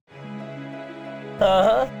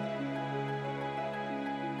Uh-huh.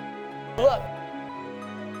 Look.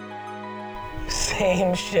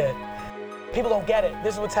 Same shit. People don't get it.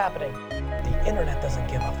 This is what's happening. The internet doesn't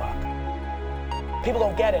give a fuck. People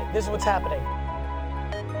don't get it. This is what's happening.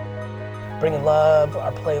 Bringing love,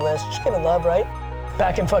 our playlist. Just giving love, right?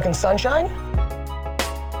 Back in fucking sunshine?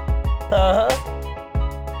 Uh-huh.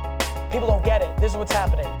 People don't get it. This is what's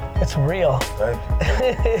happening. It's real. Thank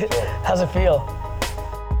you. How's it feel?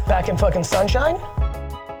 Back in fucking sunshine?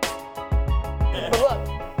 But look,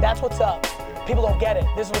 that's what's up. People don't get it.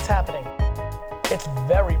 This is what's happening. It's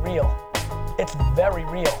very real. It's very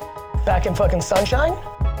real. Back in fucking sunshine?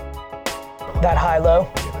 That high-low?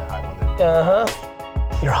 Uh-huh.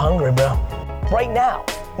 You're hungry, bro. Right now.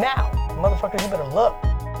 Now. Motherfuckers, you better look.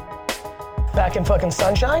 Back in fucking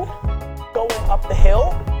sunshine? Going up the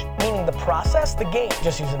hill, meaning the process, the game.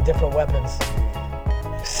 Just using different weapons.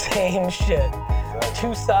 Same shit.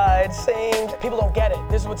 Two sides, same. People don't get it.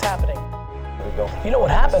 This is what's happening. You know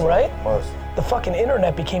what happened, right? The fucking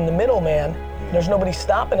internet became the middleman. There's nobody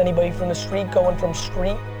stopping anybody from the street going from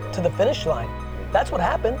street to the finish line. That's what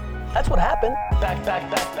happened. That's what happened. Back.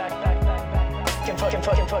 Fucking.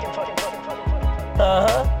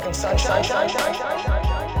 Uh-huh. Sunshine.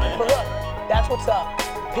 But look, that's what's up.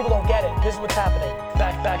 People don't get it. This is what's happening.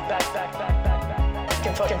 Back.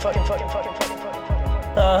 Fucking.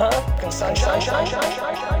 Uh-huh. Sunshine.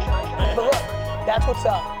 But look, that's what's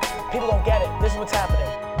up. People don't get it. This is what's happening.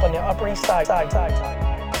 On the Upper East Side. I'm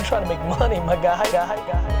trying to make money, my guy.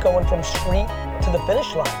 Going from street to the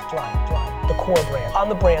finish line. The core brand. On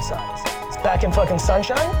the brand side. It's back in fucking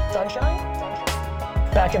sunshine.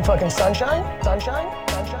 Back in fucking sunshine.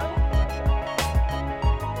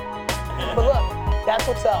 But look, that's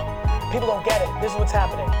what's up. People don't get it. This is what's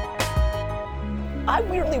happening. I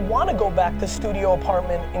weirdly want to go back to studio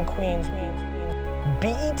apartment in Queens.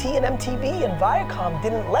 BET and MTV and Viacom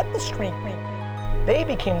didn't let the street read. They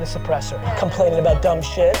became the suppressor, complaining about dumb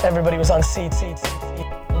shit. Everybody was on seats.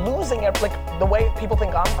 Losing it, like the way people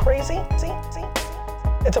think I'm crazy. See?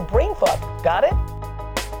 It's a brain fuck. Got it?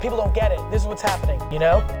 People don't get it. This is what's happening. You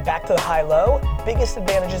know? Back to the high-low. Biggest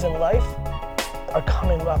advantages in life are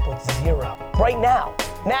coming up with zero. Right now.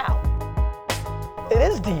 It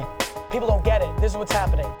is deep. People don't get it. This is what's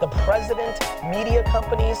happening. The president, media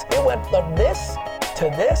companies, it went from this to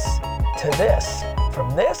this to this.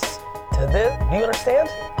 From this to this. Do you understand?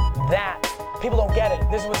 That. People don't get it.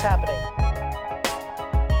 This is what's happening.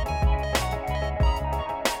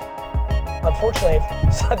 Unfortunately,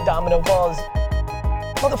 if a domino falls,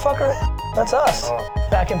 motherfucker, that's us.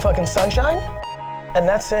 Back in fucking sunshine, and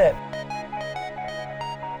that's it.